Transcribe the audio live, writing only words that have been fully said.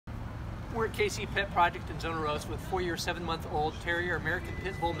We're at KC Pet Project in Zona Rosa with 4-year, 7-month-old Terrier American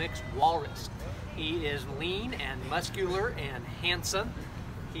Pit Bull mix Walrus. He is lean and muscular and handsome.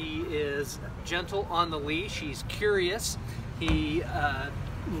 He is gentle on the leash. He's curious. He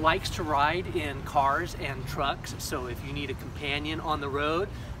likes to ride in cars and trucks, so if you need a companion on the road,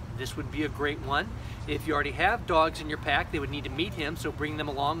 this would be a great one. If you already have dogs in your pack, they would need to meet him, so bring them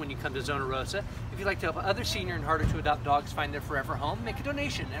along when you come to Zona Rosa. If you'd like to help other senior and harder to adopt dogs find their forever home, make a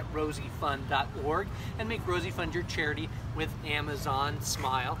donation at rosiefund.org and make Rosie Fund your charity with Amazon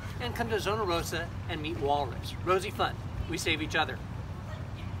Smile. And come to Zona Rosa and meet Walrus. Rosie Fund, we save each other.